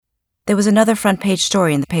There was another front-page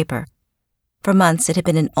story in the paper. For months, it had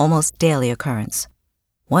been an almost daily occurrence.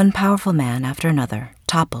 One powerful man after another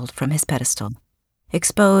toppled from his pedestal,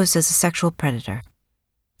 exposed as a sexual predator.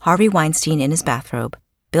 Harvey Weinstein in his bathrobe,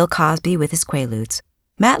 Bill Cosby with his quaaludes,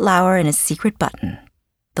 Matt Lauer in his secret button.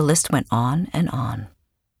 The list went on and on.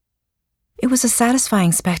 It was a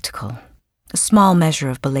satisfying spectacle, a small measure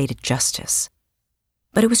of belated justice.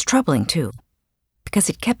 But it was troubling, too, because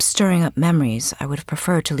it kept stirring up memories I would have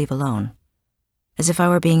preferred to leave alone, as if I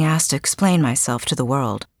were being asked to explain myself to the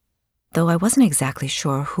world, though I wasn't exactly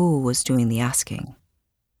sure who was doing the asking.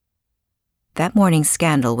 That morning's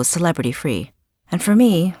scandal was celebrity-free, and for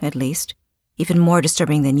me, at least, even more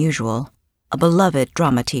disturbing than usual, a beloved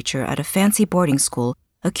drama teacher at a fancy boarding school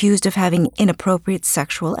accused of having inappropriate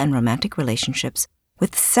sexual and romantic relationships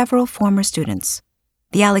with several former students,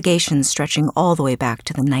 the allegations stretching all the way back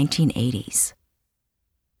to the 1980s.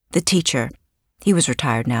 The teacher, he was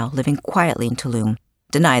retired now, living quietly in Tulum,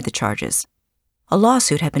 denied the charges. A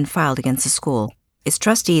lawsuit had been filed against the school, its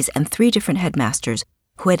trustees, and 3 different headmasters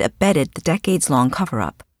who had abetted the decades-long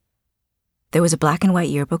cover-up. There was a black-and-white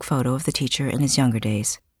yearbook photo of the teacher in his younger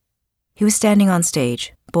days. He was standing on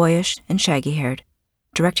stage, boyish and shaggy-haired,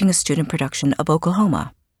 directing a student production of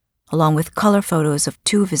Oklahoma, along with color photos of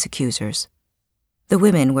 2 of his accusers. The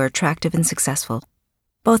women were attractive and successful,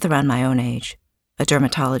 both around my own age, a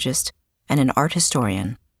dermatologist and an art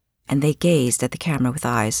historian, and they gazed at the camera with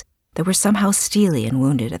eyes that were somehow steely and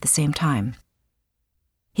wounded at the same time.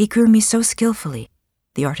 "He groomed me so skillfully,"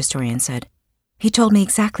 the art historian said. "He told me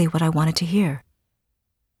exactly what I wanted to hear."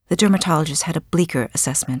 The dermatologist had a bleaker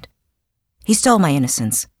assessment. "He stole my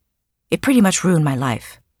innocence. It pretty much ruined my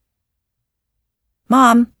life."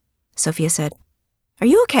 "Mom," Sophia said, "are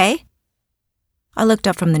you okay?" I looked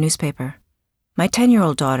up from the newspaper. My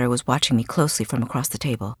 10-year-old daughter was watching me closely from across the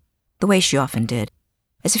table, the way she often did,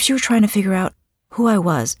 as if she were trying to figure out who I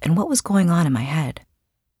was and what was going on in my head.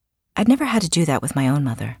 I'd never had to do that with my own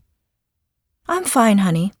mother. "I'm fine,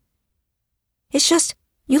 honey. It's just,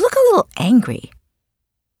 you look a little angry."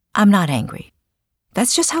 "I'm not angry.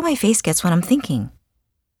 That's just how my face gets when I'm thinking."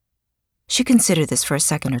 She considered this for a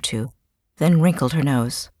second or two, then wrinkled her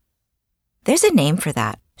nose. "There's a name for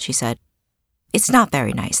that," she said. "It's not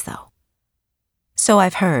very nice, though." "So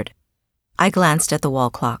I've heard." I glanced at the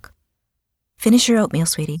wall clock. "Finish your oatmeal,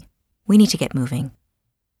 sweetie. We need to get moving."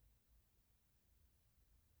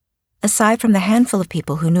 Aside from the handful of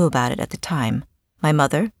people who knew about it at the time, my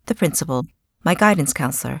mother, the principal, my guidance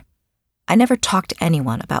counselor, I never talked to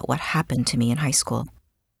anyone about what happened to me in high school.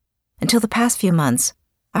 Until the past few months,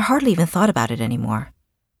 I hardly even thought about it anymore.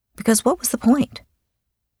 Because what was the point?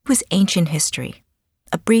 It was ancient history,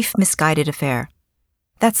 a brief, misguided affair.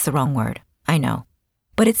 That's the wrong word, I know,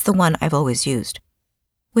 but it's the one I've always used.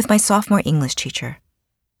 With my sophomore English teacher,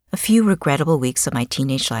 a few regrettable weeks of my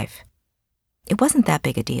teenage life. It wasn't that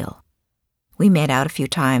big a deal. We made out a few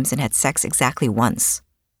times and had sex exactly once.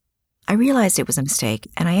 I realized it was a mistake,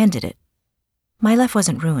 and I ended it. My life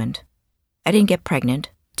wasn't ruined. I didn't get pregnant,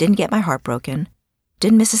 didn't get my heart broken,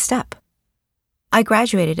 didn't miss a step. I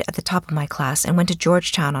graduated at the top of my class and went to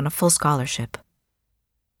Georgetown on a full scholarship.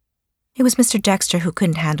 It was Mr. Dexter who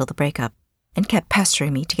couldn't handle the breakup and kept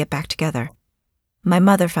pestering me to get back together. My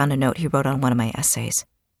mother found a note he wrote on one of my essays.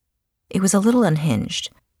 It was a little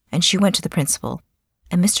unhinged, and she went to the principal,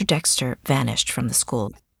 and Mr. Dexter vanished from the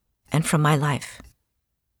school and from my life.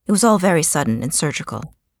 It was all very sudden and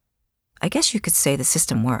surgical. I guess you could say the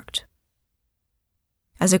system worked.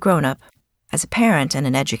 As a grown-up, as a parent and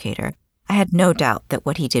an educator, I had no doubt that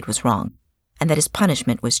what he did was wrong, and that his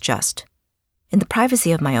punishment was just. In the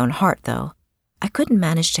privacy of my own heart, though, I couldn't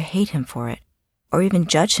manage to hate him for it, or even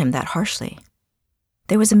judge him that harshly.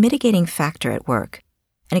 There was a mitigating factor at work,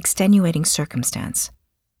 an extenuating circumstance.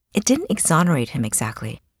 It didn't exonerate him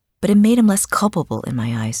exactly, but it made him less culpable in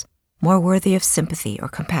my eyes, more worthy of sympathy or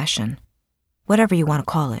compassion, whatever you want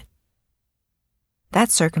to call it.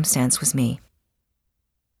 That circumstance was me.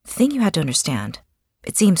 The thing you had to understand,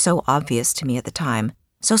 it seemed so obvious to me at the time,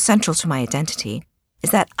 so central to my identity, is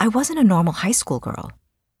that I wasn't a normal high school girl.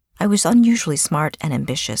 I was unusually smart and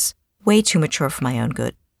ambitious, way too mature for my own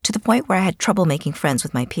good, to the point where I had trouble making friends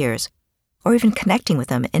with my peers, or even connecting with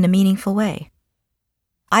them in a meaningful way.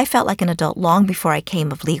 I felt like an adult long before I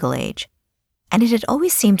came of legal age, and it had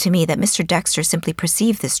always seemed to me that Mr. Dexter simply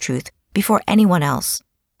perceived this truth before anyone else,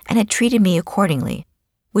 and had treated me accordingly,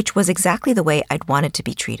 which was exactly the way I'd wanted to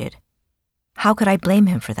be treated. How could I blame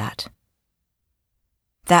him for that?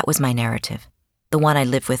 That was my narrative, the one I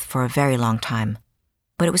lived with for a very long time,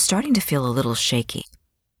 but it was starting to feel a little shaky.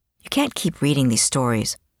 You can't keep reading these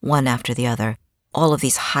stories, one after the other, all of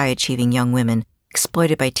these high-achieving young women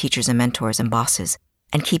exploited by teachers and mentors and bosses,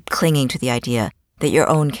 and keep clinging to the idea that your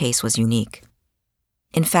own case was unique.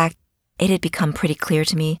 In fact, it had become pretty clear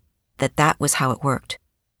to me that that was how it worked.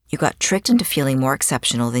 You got tricked into feeling more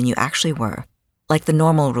exceptional than you actually were, like the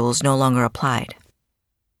normal rules no longer applied.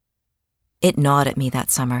 It gnawed at me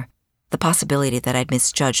that summer, the possibility that I'd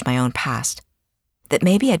misjudged my own past, that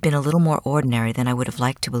maybe I'd been a little more ordinary than I would have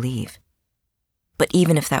liked to believe. But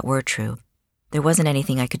even if that were true, there wasn't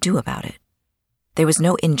anything I could do about it. There was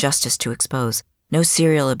no injustice to expose, no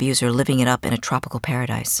serial abuser living it up in a tropical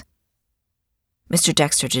paradise. Mr.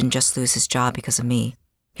 Dexter didn't just lose his job because of me.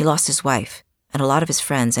 He lost his wife, and a lot of his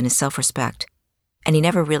friends and his self-respect, and he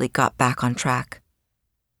never really got back on track.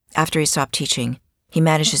 After he stopped teaching, he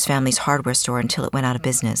managed his family's hardware store until it went out of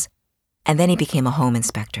business, and then he became a home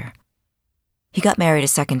inspector. He got married a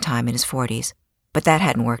second time in his 40s, but that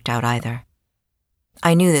hadn't worked out either.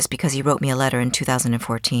 I knew this because he wrote me a letter in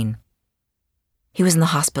 2014. He was in the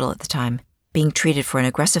hospital at the time, being treated for an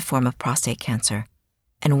aggressive form of prostate cancer,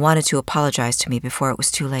 and wanted to apologize to me before it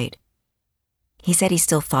was too late. He said he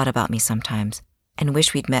still thought about me sometimes, and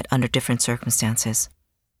wished we'd met under different circumstances.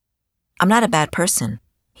 "I'm not a bad person,"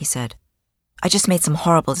 he said. "I just made some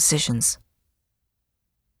horrible decisions."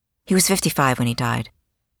 He was 55 when he died.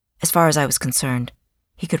 As far as I was concerned,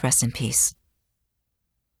 he could rest in peace.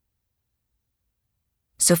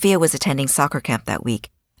 Sophia was attending soccer camp that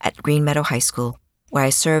week at Green Meadow High School, where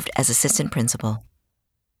I served as assistant principal.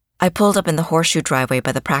 I pulled up in the horseshoe driveway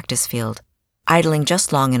by the practice field, idling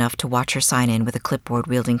just long enough to watch her sign in with a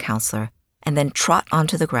clipboard-wielding counselor, and then trot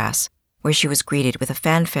onto the grass, where she was greeted with a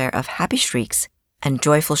fanfare of happy shrieks and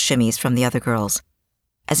joyful shimmies from the other girls,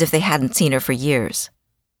 as if they hadn't seen her for years.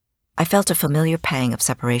 I felt a familiar pang of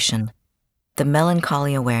separation, the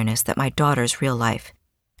melancholy awareness that my daughter's real life,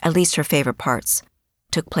 at least her favorite parts,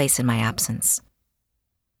 took place in my absence.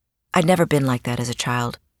 I'd never been like that as a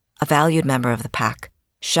child, a valued member of the pack,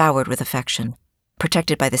 showered with affection,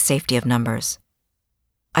 protected by the safety of numbers.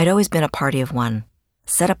 I'd always been a party of one,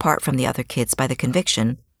 set apart from the other kids by the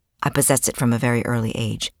conviction, I possessed it from a very early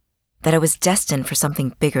age, that I was destined for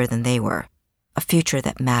something bigger than they were, a future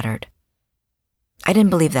that mattered. I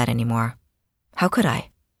didn't believe that anymore. How could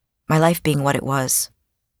I? My life being what it was.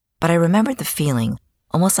 But I remembered the feeling,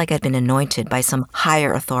 almost like I'd been anointed by some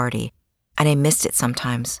higher authority, and I missed it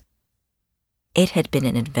sometimes. It had been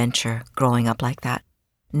an adventure growing up like that,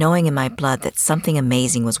 knowing in my blood that something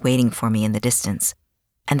amazing was waiting for me in the distance,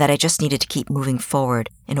 and that I just needed to keep moving forward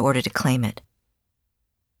in order to claim it.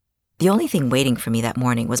 The only thing waiting for me that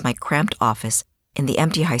morning was my cramped office in the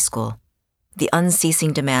empty high school, the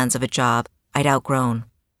unceasing demands of a job I'd outgrown.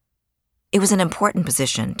 It was an important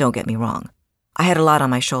position, don't get me wrong. I had a lot on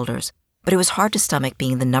my shoulders, but it was hard to stomach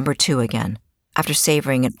being the number 2 again, after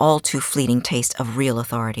savoring an all-too-fleeting taste of real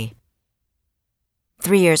authority.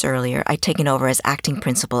 3 years earlier, I'd taken over as acting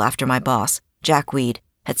principal after my boss, Jack Weed,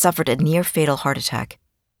 had suffered a near-fatal heart attack.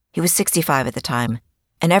 He was 65 at the time,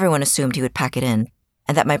 and everyone assumed he would pack it in,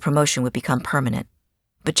 and that my promotion would become permanent.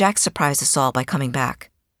 But Jack surprised us all by coming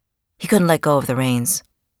back. He couldn't let go of the reins.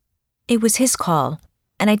 It was his call,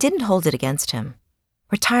 and I didn't hold it against him.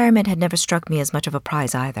 Retirement had never struck me as much of a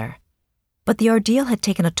prize either. But the ordeal had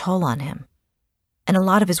taken a toll on him, and a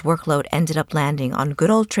lot of his workload ended up landing on good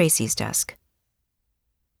old Tracy's desk.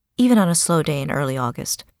 Even on a slow day in early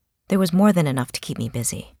August, there was more than enough to keep me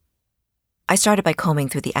busy. I started by combing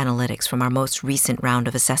through the analytics from our most recent round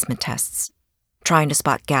of assessment tests, trying to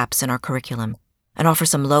spot gaps in our curriculum and offer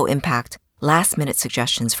some low-impact, last-minute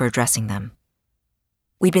suggestions for addressing them.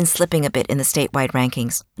 We'd been slipping a bit in the statewide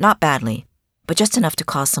rankings, not badly, but just enough to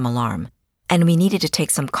cause some alarm, and we needed to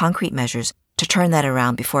take some concrete measures to turn that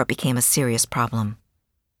around before it became a serious problem.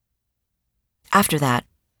 After that,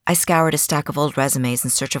 I scoured a stack of old resumes in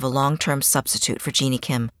search of a long-term substitute for Jeannie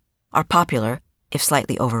Kim, our popular, if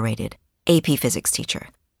slightly overrated, AP physics teacher,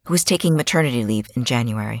 who was taking maternity leave in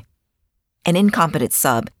January. An incompetent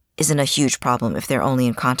sub isn't a huge problem if they're only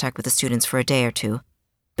in contact with the students for a day or two,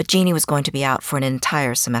 but Jeannie was going to be out for an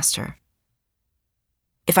entire semester.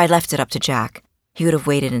 If I'd left it up to Jack, he would have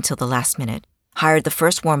waited until the last minute, hired the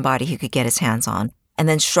first warm body he could get his hands on, and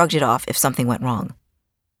then shrugged it off if something went wrong.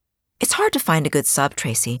 It's hard to find a good sub,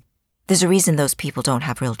 Tracy. There's a reason those people don't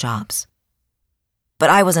have real jobs. But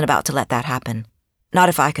I wasn't about to let that happen. Not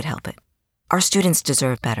if I could help it. Our students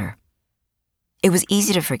deserve better. It was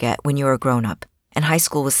easy to forget when you were a grown-up and high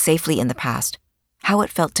school was safely in the past, how it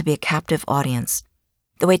felt to be a captive audience,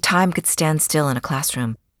 the way time could stand still in a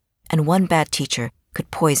classroom, and one bad teacher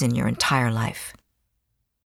could poison your entire life.